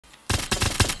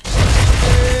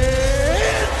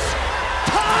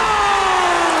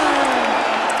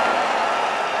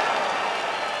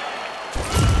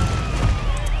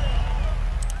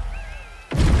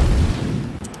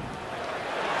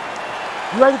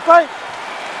ready to fight?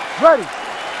 Ready.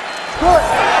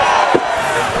 Good.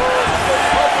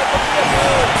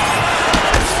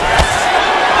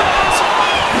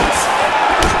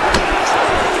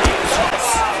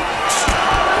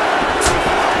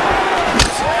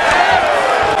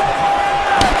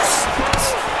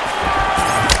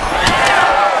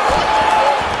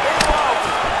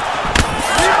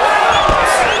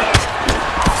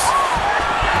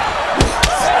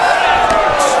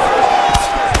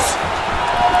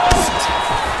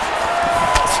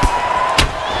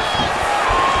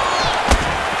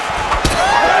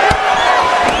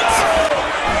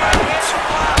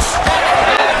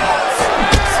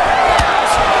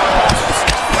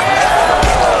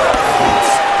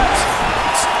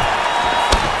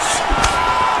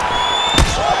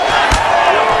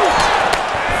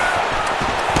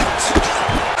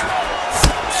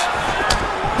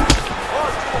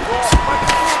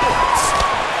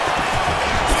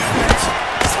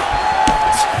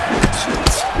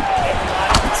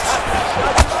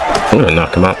 I'm gonna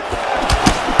knock him out.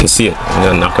 You can see it. I'm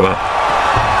gonna knock him out.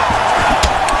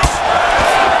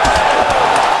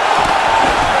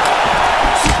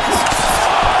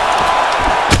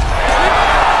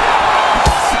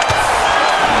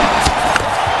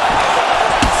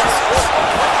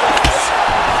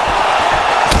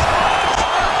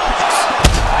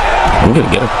 I'm gonna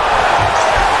get him.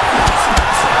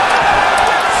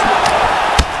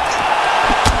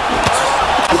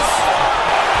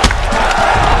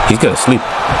 He's gonna sleep.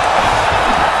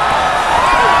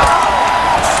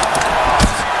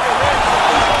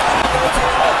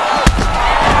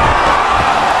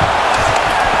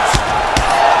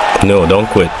 No, don't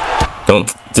quit. Don't.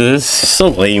 This is so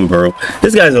lame, bro.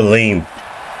 This guy's a lame.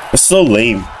 It's so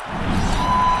lame.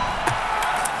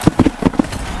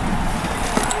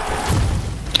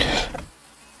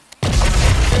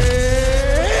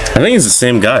 I think it's the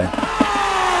same guy.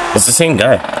 It's the same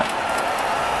guy.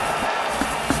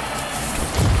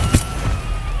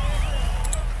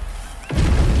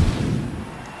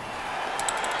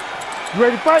 You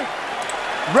ready to fight?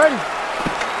 Ready.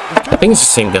 I think it's the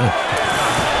same guy.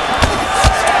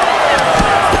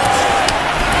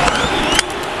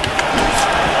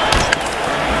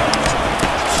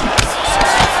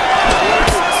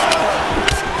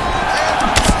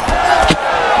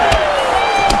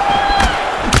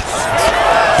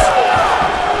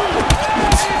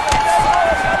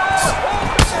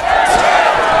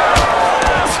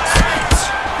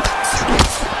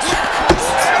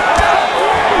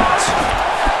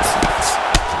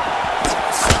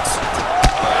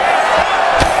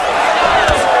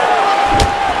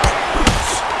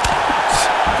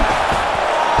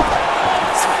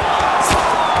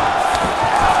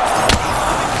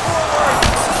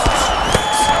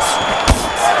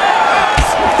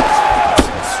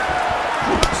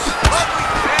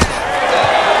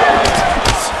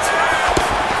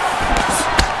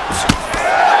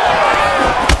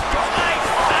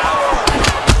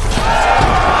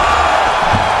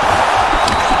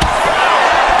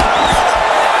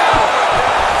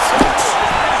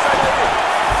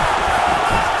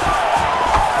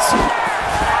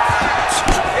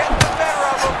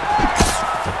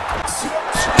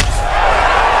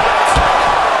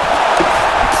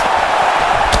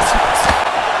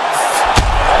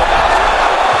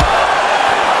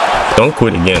 Don't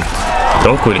quit again.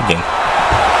 Don't quit again.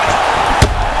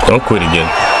 Don't quit again.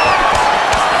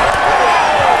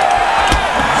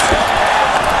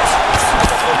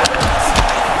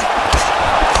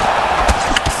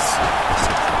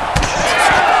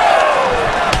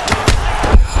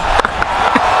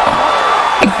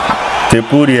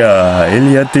 Topuria,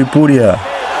 Ilia Topuria.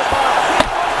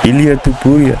 Ilia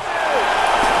Topuria.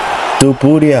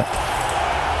 Topuria.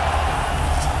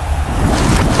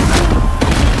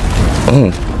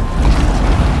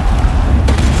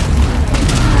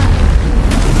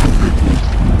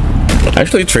 I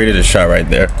actually traded a shot right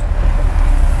there.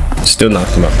 Still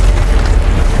knocked him out.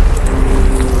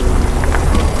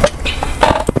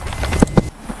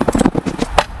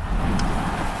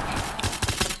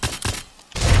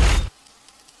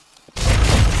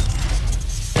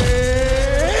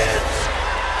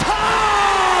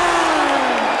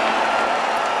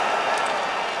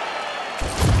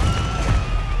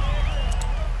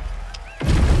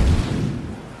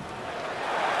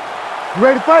 You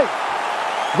ready to fight?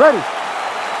 Ready.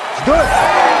 Let's do it.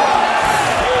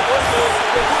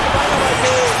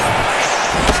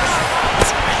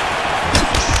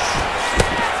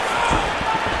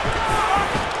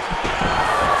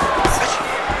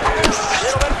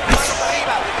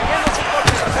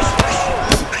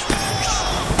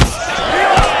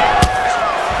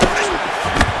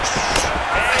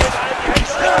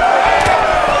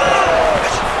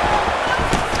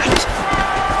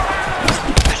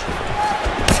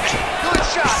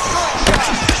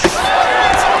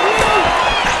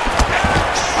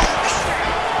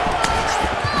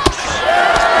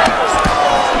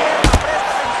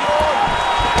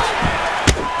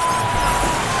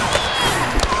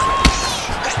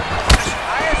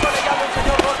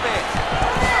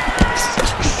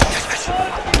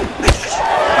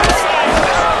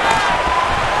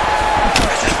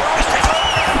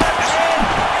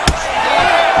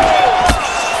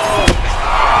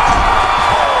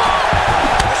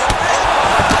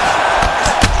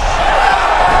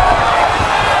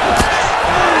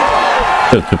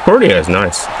 Topuria is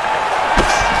nice.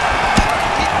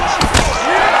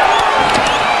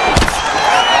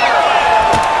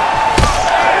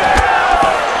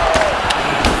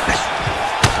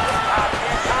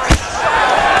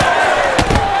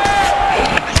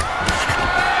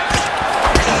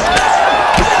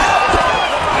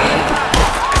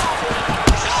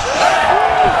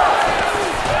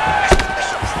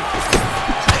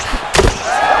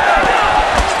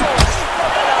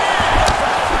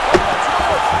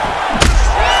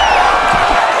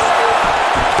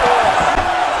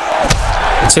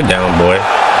 Sit down, boy.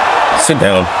 Sit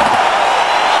down.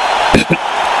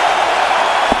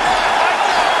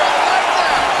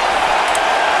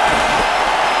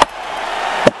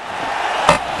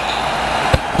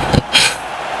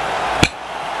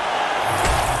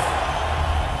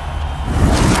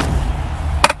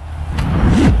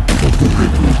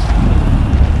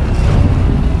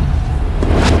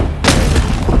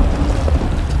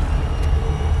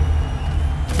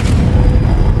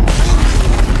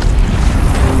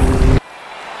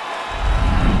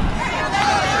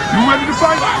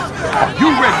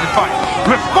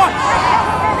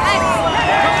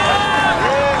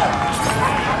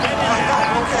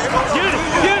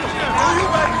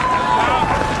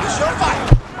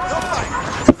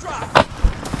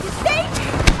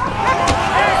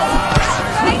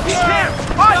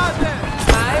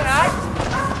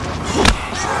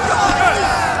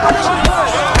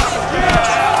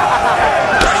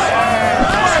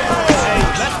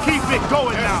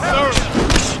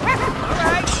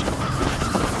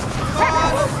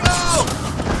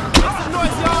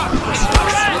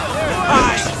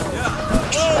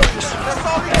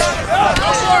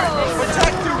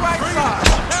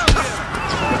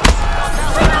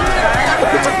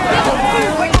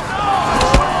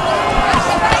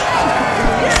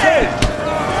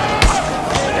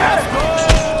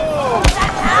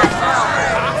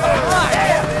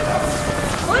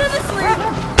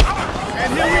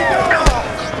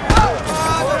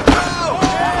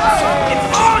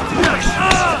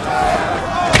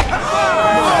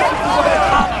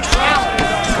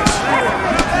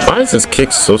 Why is his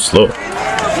kick so slow?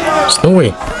 There's no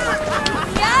way.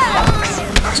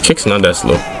 His kick's not that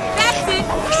slow.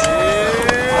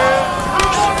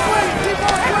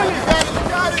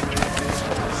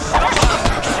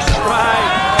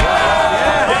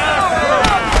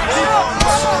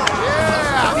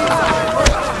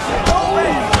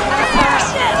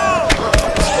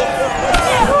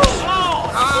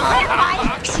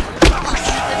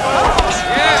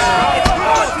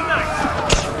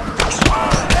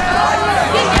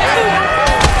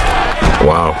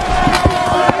 Wow.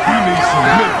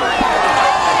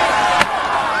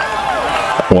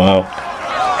 Wow.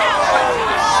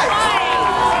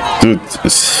 Dude,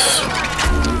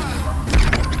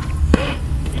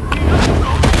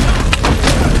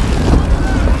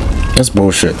 that's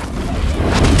bullshit.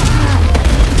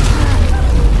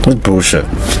 That's bullshit.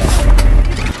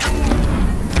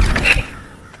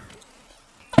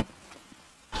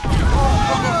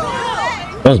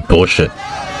 That's bullshit.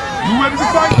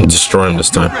 Destroy him this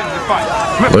time.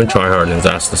 Let me try hard in his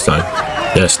ass this time.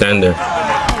 Yeah, stand there.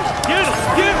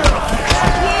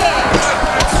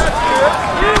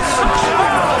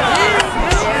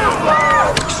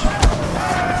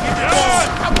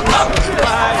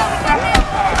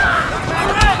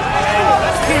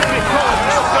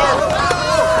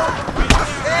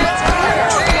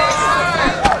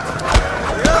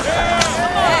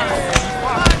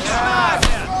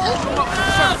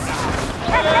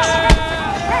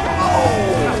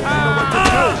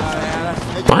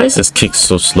 Why is his kick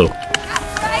so slow?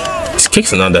 His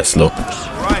kicks are not that slow.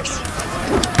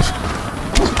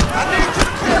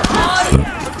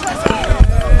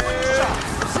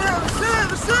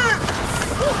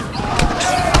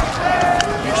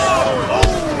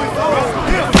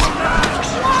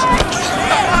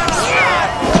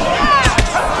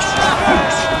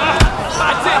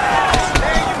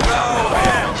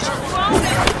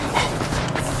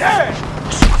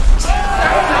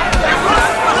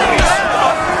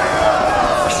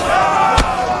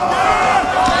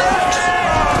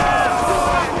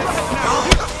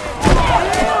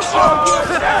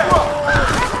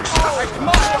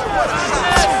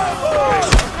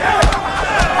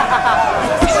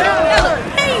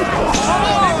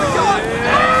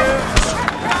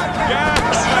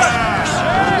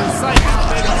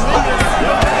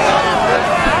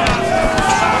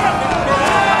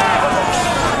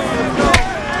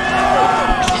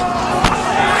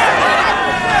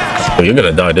 Oh, you're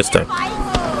gonna die this time.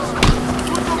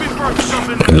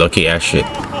 Lucky ass shit.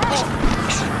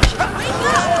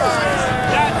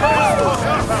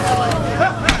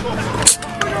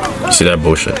 See that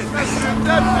bullshit.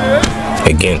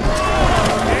 Again.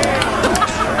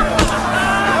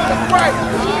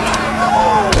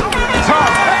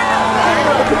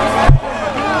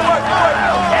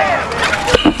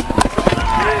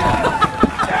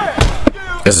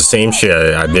 It's the same shit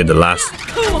I did the last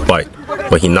fight,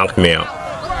 but he knocked me out.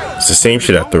 It's the same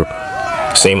shit I threw.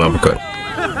 Same uppercut.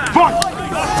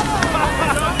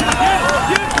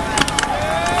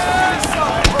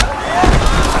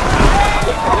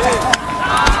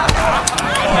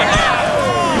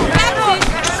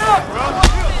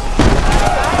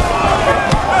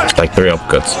 Like 3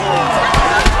 uppercuts.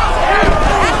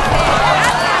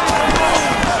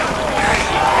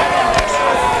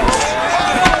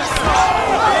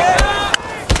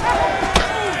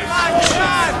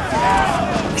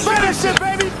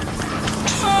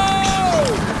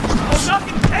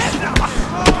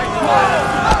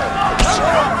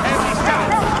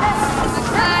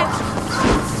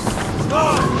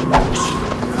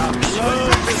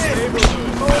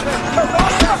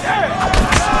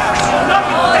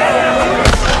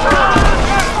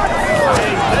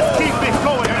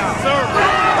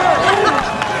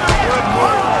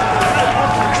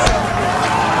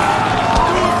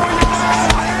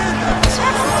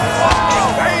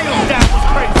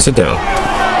 Sit down.